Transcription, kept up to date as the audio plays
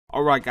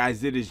Alright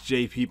guys, it is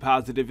JP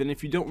Positive, and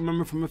if you don't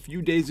remember from a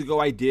few days ago,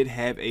 I did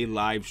have a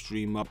live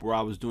stream up where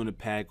I was doing a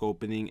pack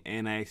opening,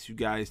 and I asked you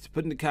guys to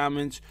put in the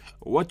comments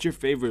what your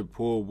favorite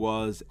pull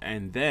was,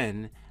 and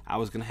then I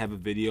was going to have a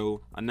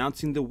video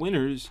announcing the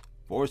winners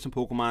for some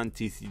Pokemon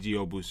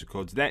Tcg booster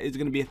codes. That is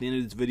going to be at the end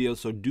of this video,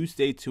 so do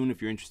stay tuned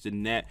if you're interested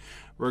in that.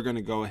 We're going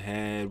to go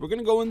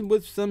in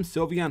with some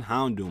Sylveon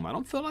Houndoom. I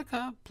don't feel like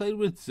I've played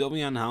with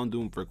Sylveon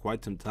Houndoom for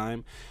quite some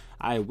time.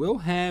 I will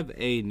have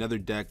another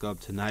deck up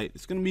tonight.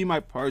 It's going to be my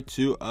part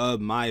 2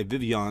 of my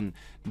Sylveon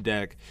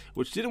deck,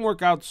 which didn't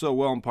work out so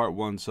well in part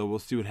 1, so we'll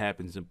see what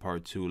happens in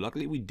part 2.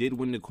 Luckily, we did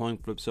win the coin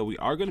flip, so we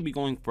are going to be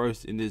going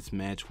first in this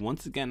match.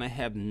 Once again, I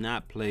have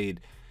not played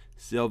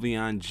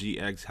Sylveon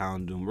GX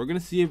Houndoom. We're going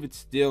to see if it's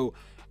still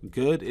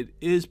good. It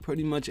is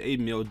pretty much a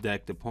mill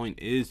deck. The point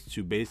is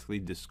to basically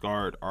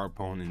discard our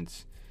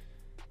opponent's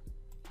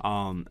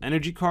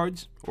energy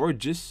cards, or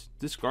just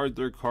discard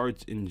their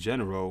cards in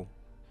general,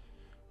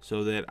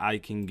 so that I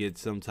can get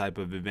some type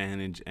of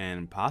advantage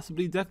and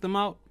possibly deck them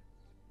out.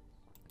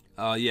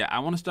 Yeah, I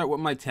want to start with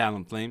my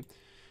Talonflame.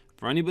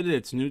 For anybody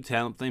that's new to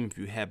Talonflame, if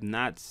you have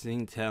not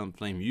seen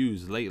Talonflame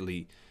used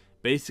lately,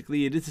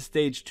 basically it is a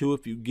stage 2.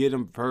 If you get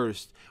him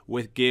first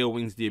with Gale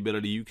Wings, the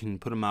ability, you can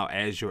put him out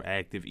as your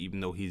active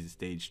even though he's a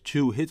stage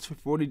 2. Hits for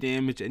 40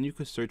 damage, and you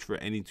can search for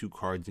any 2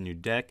 cards in your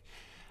deck.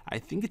 I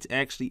think it's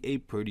actually a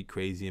pretty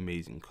crazy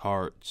amazing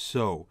card.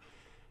 So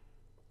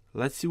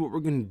let's see what we're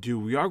going to do.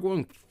 We are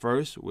going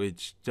first,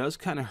 which does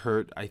kind of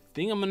hurt. I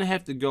think I'm going to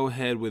have to go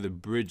ahead with a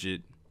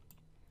Bridget.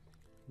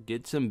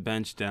 Get some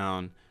bench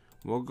down.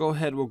 We'll go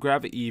ahead. We'll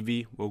grab an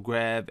Eevee. We'll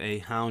grab a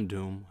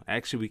Houndoom.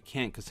 Actually, we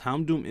can't because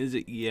Houndoom is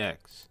an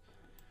EX.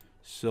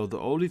 So the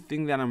only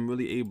thing that I'm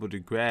really able to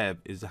grab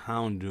is a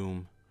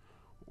Houndoom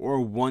or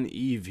one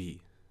Eevee.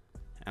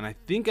 And I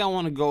think I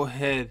want to go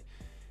ahead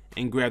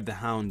and grab the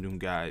Houndoom,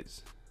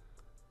 guys,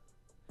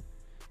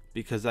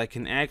 because I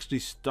can actually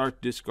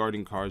start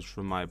discarding cards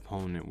from my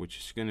opponent, which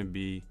is going to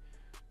be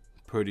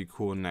pretty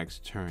cool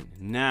next turn.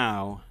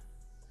 Now,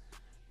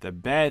 the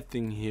bad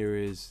thing here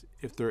is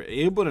if they're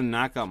able to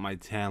knock out my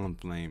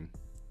Talonflame,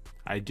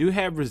 I do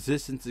have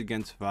resistance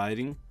against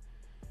fighting,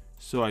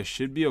 so I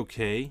should be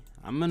okay.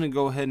 I'm going to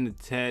go ahead and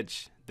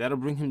attach. That'll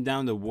bring him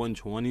down to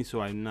 120,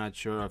 so I'm not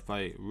sure if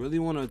I really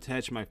want to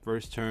attach my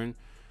first turn.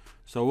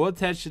 So we'll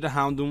attach to the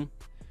Houndoom,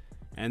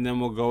 and then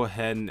we'll go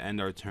ahead and end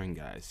our turn,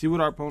 guys. See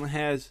what our opponent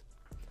has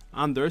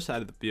on their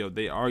side of the field.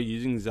 They are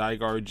using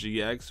Zygarde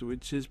GX,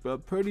 which is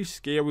pretty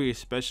scary,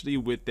 especially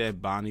with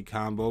that Bonnie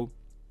combo.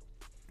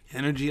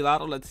 Energy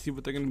Lotto, let's see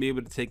what they're going to be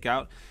able to take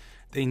out.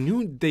 They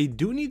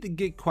do need to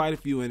get quite a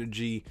few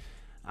energy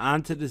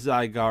onto the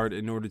Zygarde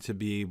in order to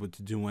be able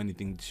to do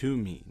anything to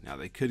me. Now,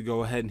 they could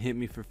go ahead and hit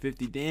me for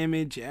 50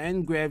 damage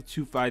and grab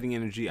 2 fighting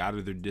energy out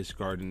of their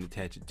discard and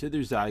attach it to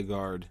their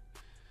Zygarde,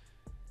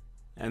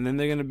 and then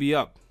they're going to be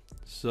up.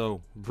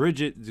 So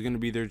Bridget is going to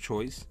be their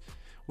choice,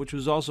 which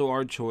was also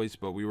our choice,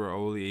 but we were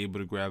only able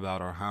to grab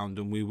out our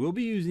Houndoom. We will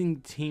be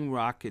using Team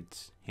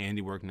Rocket's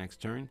handiwork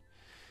next turn,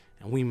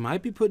 and we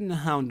might be putting the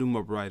Houndoom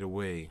up right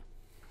away.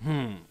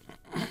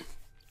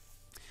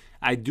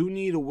 I do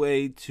need a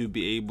way to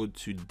be able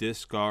to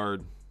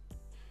discard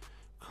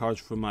cards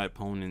from my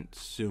opponent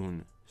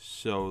soon,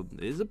 so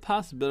there's a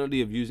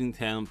possibility of using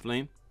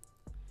Talonflame.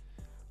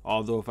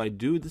 Although if I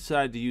do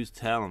decide to use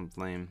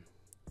Talonflame,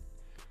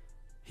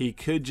 he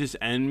could just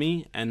end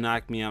me and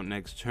knock me out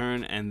next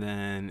turn, and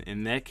then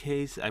in that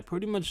case I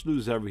pretty much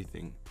lose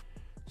everything.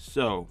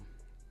 So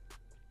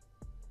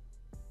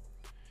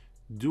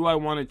do I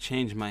want to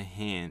change my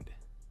hand?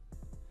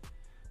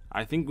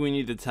 I think we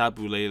need to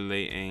Tapu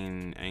Lele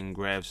and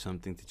grab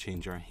something to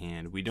change our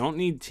hand. We don't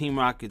need Team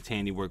Rocket's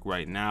handiwork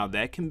right now.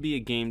 That can be a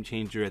game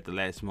changer at the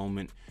last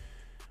moment.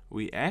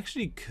 We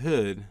actually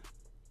could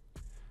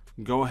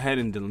go ahead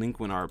and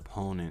delinquent our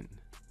opponent,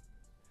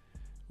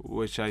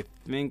 which I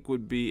think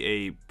would be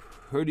a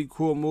pretty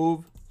cool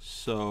move.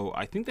 So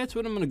I think that's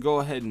what I'm going to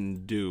go ahead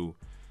and do.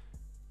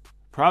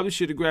 Probably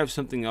should have grabbed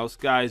something else,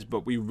 guys,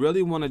 but we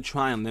really want to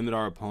try and limit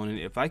our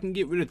opponent. If I can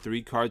get rid of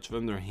 3 cards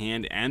from their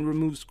hand and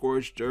remove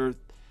Scorched Earth,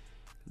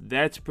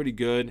 that's pretty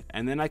good.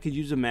 And then I could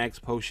use a Max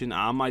Potion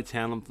on my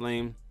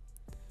Talonflame,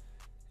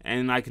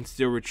 and I can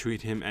still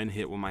retreat him and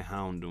hit with my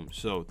Houndoom.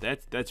 So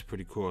that's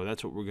pretty cool.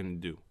 That's what we're going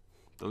to do.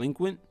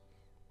 Delinquent,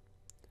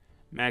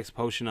 Max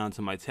Potion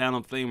onto my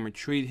Talonflame,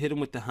 retreat, hit him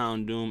with the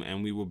Houndoom,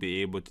 and we will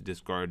be able to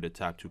discard the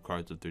top 2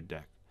 cards of their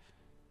deck.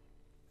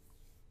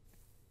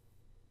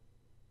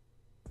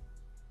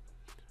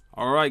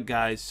 Alright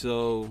guys,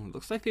 so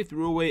looks like they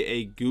threw away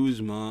a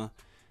Guzma,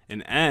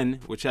 an N,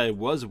 which I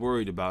was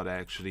worried about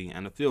actually,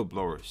 and a Field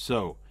Blower.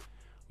 So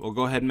we'll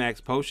go ahead and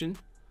Max Potion.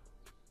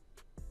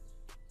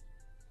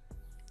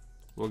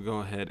 We'll go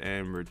ahead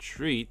and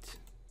retreat.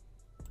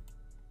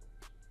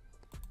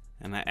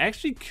 And I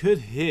actually could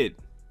hit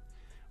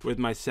with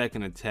my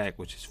second attack,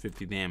 which is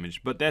 50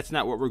 damage, but that's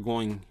not what we're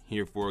going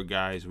here for,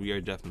 guys. We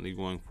are definitely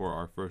going for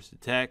our first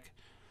attack.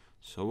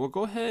 So we'll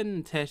go ahead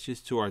and attach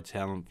this to our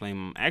Talonflame.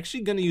 I'm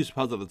actually going to use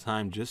Puzzle of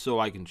Time just so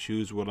I can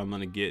choose what I'm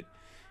going to get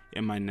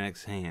in my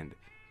next hand.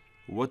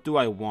 What do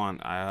I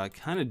want? I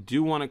kind of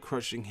do want a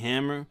Crushing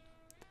Hammer,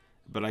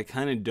 but I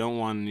kind of don't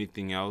want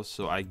anything else.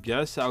 So I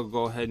guess I'll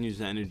go ahead and use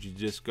the Energy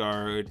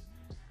Discard,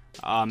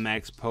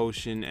 Max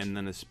Potion, and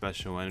then a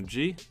Special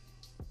Energy.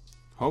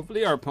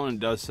 Hopefully our opponent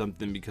does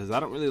something, because I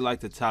don't really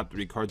like the top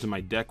 3 cards in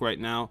my deck right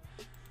now.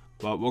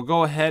 But we'll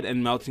go ahead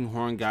and Melting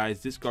Horn,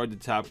 guys. Discard the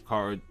top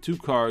 2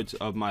 cards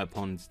of my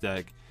opponent's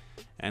deck,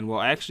 and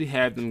we'll actually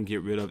have them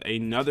get rid of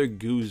another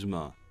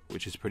Guzma,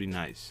 which is pretty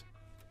nice.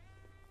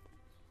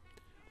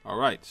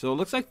 Alright, so it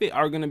looks like they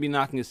are going to be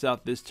knocking us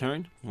out this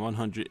turn.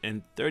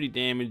 130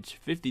 damage,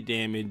 50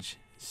 damage,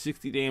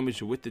 60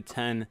 damage with the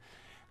 10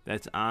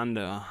 that's on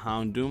the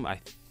Houndoom. I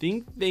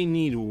think they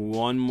need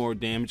one more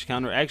damage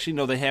counter. Actually,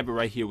 no, they have it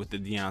right here with the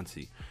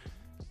Deontay.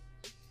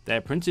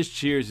 That Princess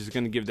Cheers is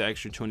going to give the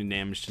extra 20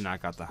 damage to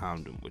knock out the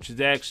Houndoom, which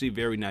is actually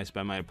very nice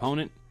by my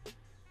opponent.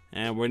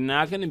 And we're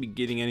not going to be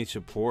getting any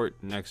support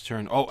next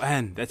turn. Oh,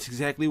 N. That's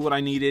exactly what I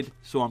needed.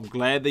 So I'm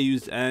glad they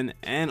used N.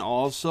 And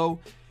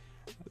also,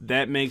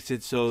 that makes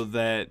it so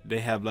that they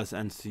have less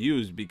N's to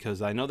use,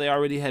 because I know they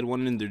already had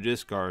one in their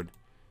discard.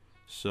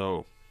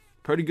 So,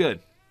 pretty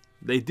good.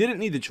 They didn't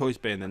need the Choice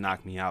Band to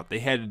knock me out. They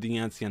had a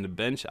Deontay on the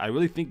bench. I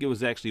really think it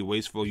was actually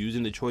wasteful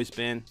using the Choice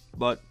Band,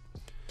 but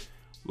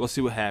we'll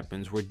see what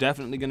happens. We're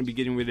definitely going to be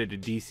getting rid of the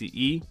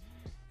DCE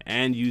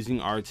and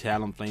using our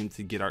Talonflame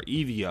to get our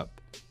EV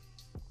up.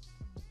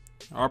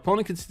 Our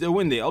opponent can still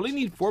win. They only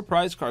need 4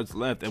 prize cards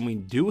left, and we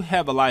do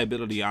have a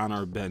liability on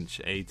our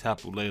bench, a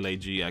Tapu Lele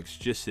GX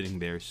just sitting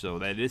there, so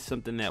that is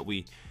something that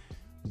we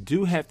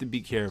do have to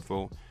be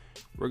careful.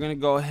 We're going to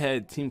go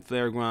ahead, Team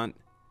Flaregrant,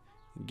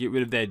 get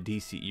rid of that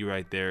DCE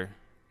right there.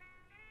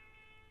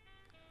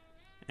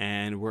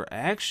 And we're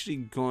actually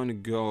going to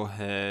go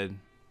ahead.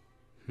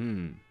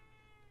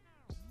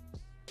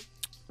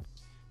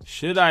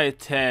 Should I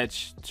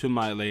attach to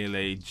my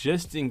Lele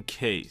just in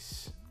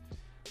case?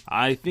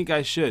 I think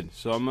I should.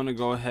 So I'm going to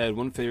go ahead,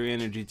 1 Fairy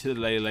Energy to the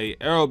Lele.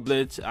 Aero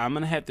Blitz. I'm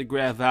going to have to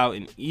grab out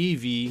an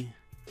EV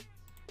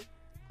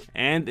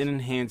and an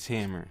Enhanced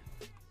Hammer.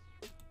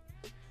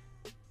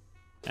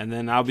 And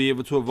then I'll be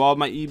able to evolve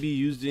my EV,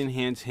 use the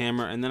Enhanced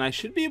Hammer, and then I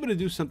should be able to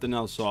do something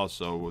else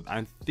also.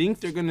 I think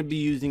they're going to be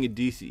using a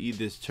DCE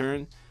this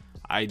turn.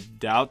 I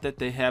doubt that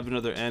they have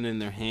another N in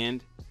their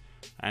hand.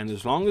 And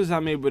as long as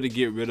I'm able to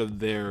get rid of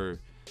their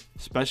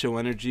special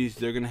energies,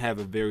 they're going to have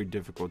a very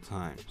difficult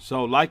time.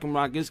 So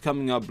Lycanroc is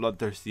coming up,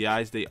 Bloodthirsty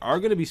Eyes. They are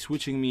going to be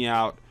switching me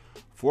out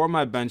for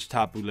my bench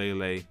Tapu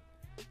Lele,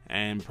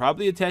 and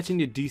probably attaching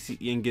the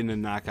DCE and getting a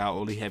knockout,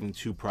 only having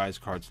 2 prize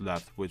cards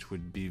left, which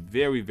would be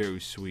very, very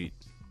sweet.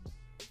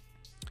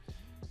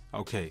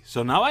 Okay,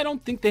 so now I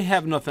don't think they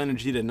have enough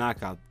energy to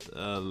knock out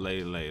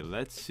Lele.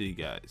 Let's see,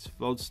 guys.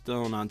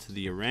 Floatstone onto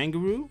the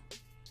Oranguru.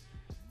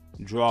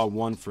 Draw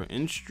 1 for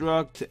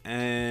Instruct,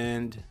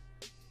 and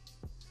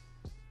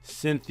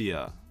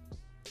Cynthia.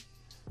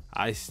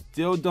 I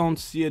still don't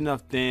see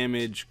enough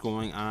damage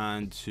going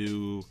on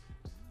to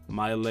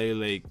my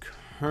Lele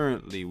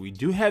currently. We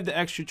do have the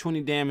extra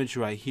 20 damage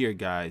right here,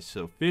 guys.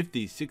 So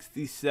 50,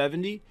 60,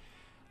 70.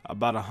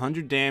 About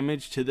 100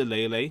 damage to the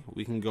Lele.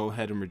 We can go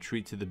ahead and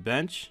retreat to the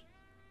bench.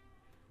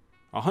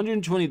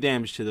 120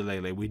 damage to the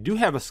Lele. We do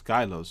have a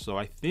Skylo, so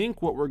I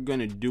think what we're going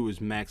to do is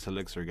Max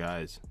Elixir,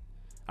 guys.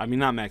 I mean,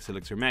 not Max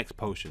Elixir, Max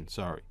Potion,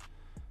 sorry.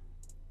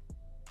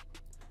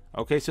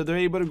 Okay, so they're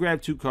able to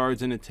grab 2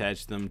 cards and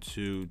attach them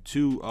to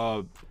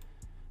 2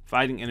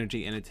 Fighting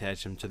Energy and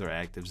attach them to their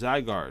active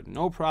Zygarde.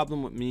 No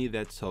problem with me,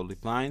 that's totally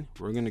fine.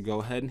 We're going to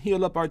go ahead and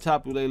heal up our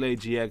Tapu Lele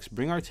GX,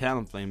 bring our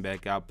Talonflame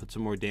back out, put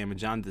some more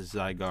damage on this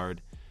Zygarde,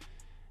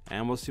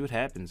 and we'll see what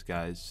happens,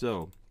 guys.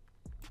 So,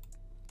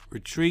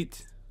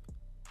 retreat,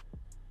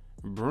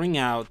 bring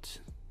out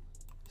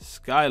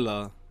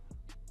Skyla,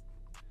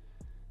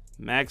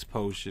 Max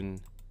Potion,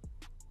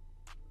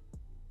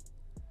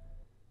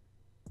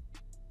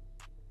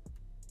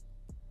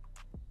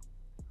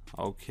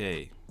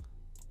 okay.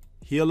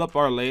 Heal up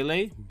our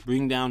Lele,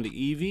 bring down the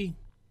Eevee.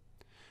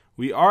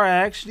 We are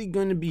actually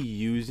going to be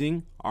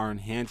using our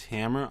Enhanced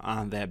Hammer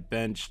on that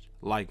benched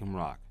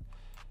Lycanroc.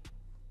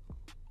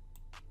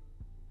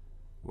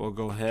 We'll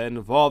go ahead and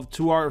evolve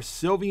to our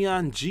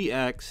Sylveon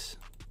GX.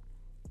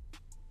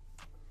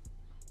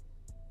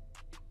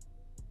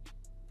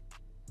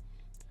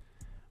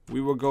 We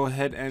will go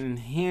ahead and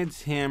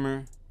Enhanced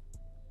Hammer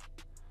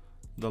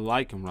the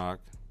Lycanroc.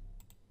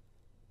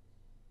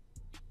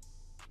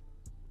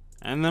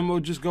 And then we'll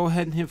just go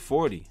ahead and hit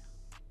 40,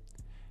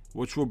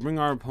 which will bring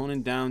our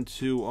opponent down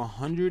to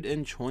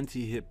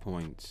 120 hit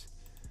points,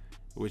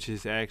 which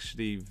is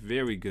actually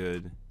very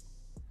good.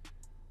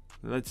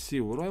 Let's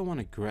see, what do I want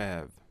to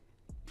grab?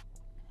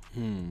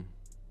 Let's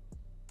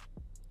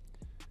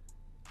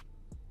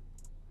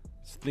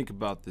think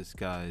about this,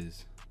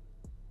 guys.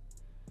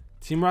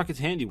 Team Rocket's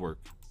Handiwork.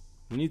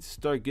 We need to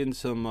start getting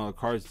some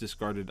cards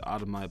discarded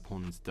out of my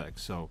opponent's deck.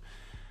 So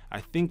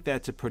I think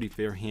that's a pretty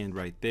fair hand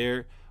right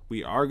there.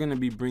 We are going to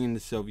be bringing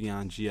the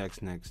Sylveon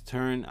GX next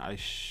turn. I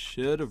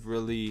should have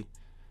really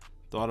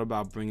thought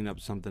about bringing up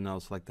something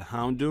else like the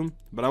Houndoom,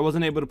 but I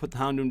wasn't able to put the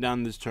Houndoom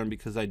down this turn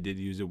because I did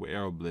use it with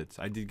Aero Blitz.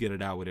 I did get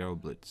it out with Aero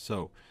Blitz.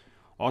 So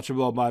Ultra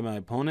Ball by my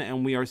opponent,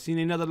 and we are seeing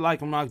another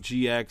Lycanroc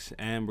GX,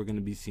 and we're going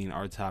to be seeing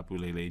our Tapu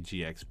Lele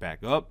GX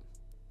back up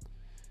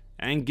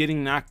and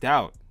getting knocked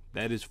out.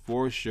 That is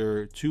for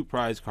sure. 2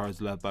 prize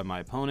cards left by my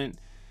opponent.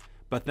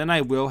 But then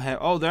I will have,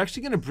 oh, they're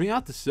actually going to bring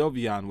out the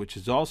Sylveon, which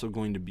is also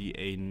going to be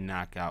a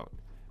knockout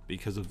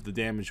because of the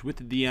damage with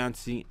the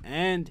Deontay,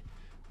 and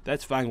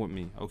that's fine with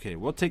me. Okay,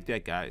 we'll take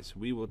that, guys.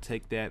 We will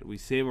take that. We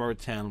save our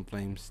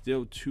Talonflame.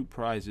 Still 2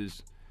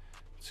 prizes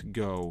to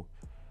go.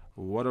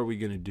 What are we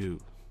going to do?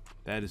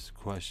 That is the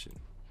question.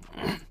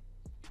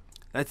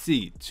 Let's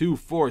see. 2,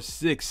 4,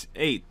 6,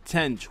 8,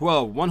 10,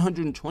 12,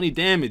 120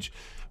 damage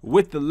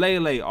with the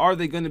Lele. Are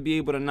they going to be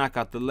able to knock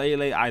out the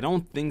Lele? I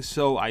don't think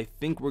so. I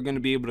think we're going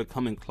to be able to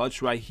come in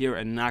clutch right here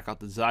and knock out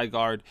the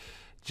Zygarde.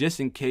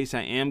 Just in case,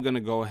 I am going to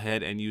go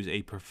ahead and use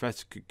a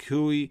Professor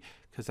Kukui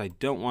because I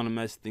don't want to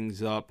mess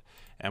things up.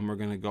 And we're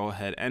going to go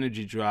ahead,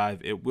 Energy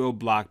Drive. It will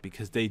block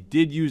because they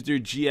did use their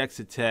GX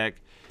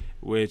attack,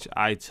 which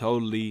I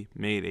totally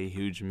made a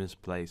huge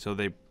misplay. So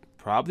they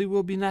probably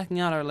will be knocking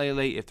out our Lele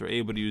if they're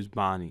able to use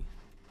Bonnie.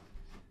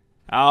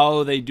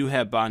 Oh, they do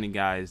have Bonnie,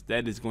 guys.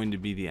 That is going to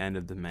be the end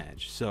of the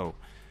match. So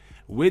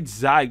with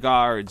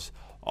Zygarde's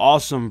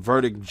awesome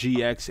Verdict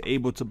GX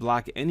able to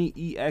block any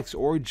EX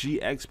or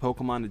GX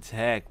Pokemon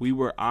attack, we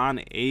were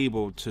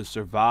unable to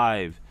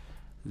survive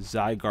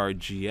Zygarde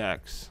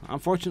GX.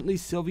 Unfortunately,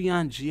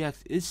 Sylveon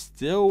GX is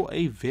still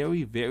a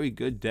very, very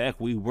good deck.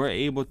 We were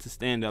able to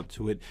stand up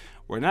to it.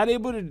 We're not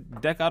able to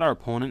deck out our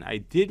opponent. I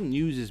didn't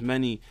use as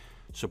many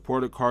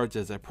supporter cards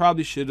as I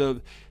probably should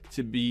have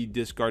to be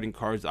discarding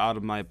cards out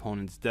of my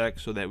opponent's deck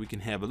so that we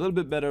can have a little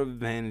bit better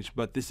advantage.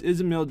 But this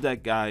is a mill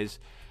deck, guys.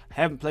 I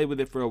haven't played with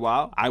it for a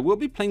while. I will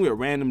be playing with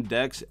random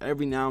decks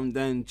every now and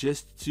then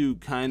just to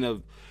kind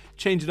of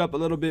change it up a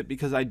little bit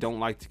because I don't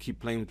like to keep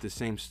playing with the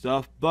same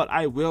stuff. But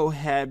I will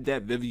have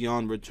that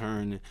Vivillon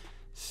return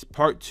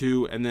part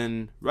 2, and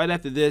then right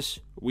after this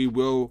we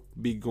will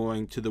be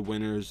going to the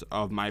winners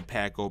of my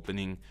pack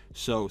opening.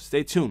 So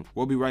stay tuned.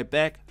 We'll be right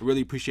back. I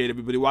really appreciate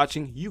everybody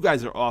watching. You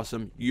guys are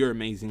awesome. You're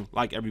amazing.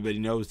 Like everybody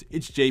knows,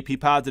 it's JP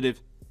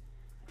Positive,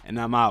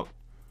 and I'm out.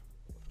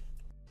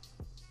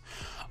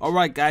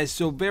 Alright, guys,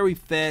 so very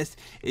fast,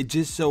 it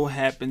just so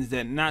happens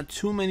that not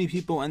too many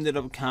people ended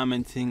up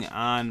commenting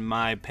on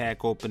my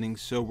pack opening,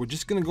 so we're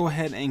just going to go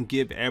ahead and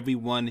give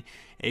everyone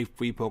a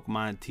free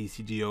Pokemon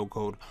TCGO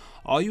code.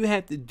 All you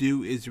have to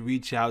do is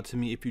reach out to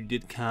me if you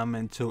did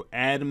comment. So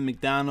Adam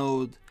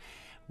McDonald,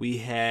 we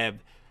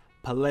have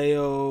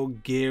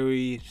Paleo,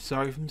 Gary,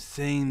 sorry if I'm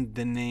saying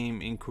the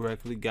name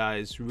incorrectly,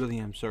 guys, really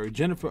I'm sorry,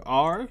 Jennifer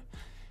R,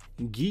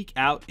 Geek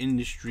Out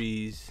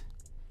Industries,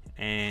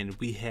 and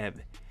we have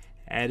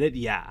added,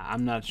 yeah,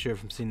 I'm not sure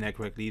if I'm saying that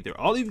correctly either.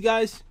 All of you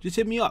guys, just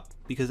hit me up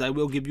because I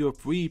will give you a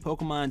free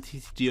Pokemon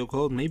TCGO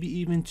code, maybe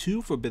even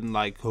 2 Forbidden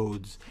Light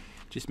codes.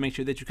 Just make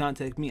sure that you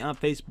contact me on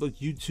Facebook,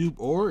 YouTube,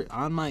 or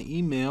on my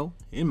email,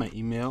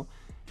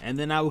 and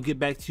then I will get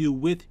back to you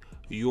with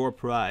your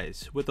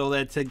prize. With all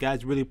that said,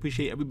 guys, really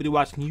appreciate everybody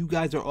watching. You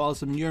guys are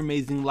awesome. You're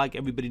amazing. Like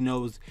everybody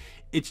knows,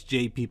 it's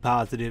JP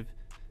Positive,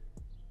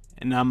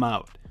 and I'm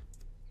out.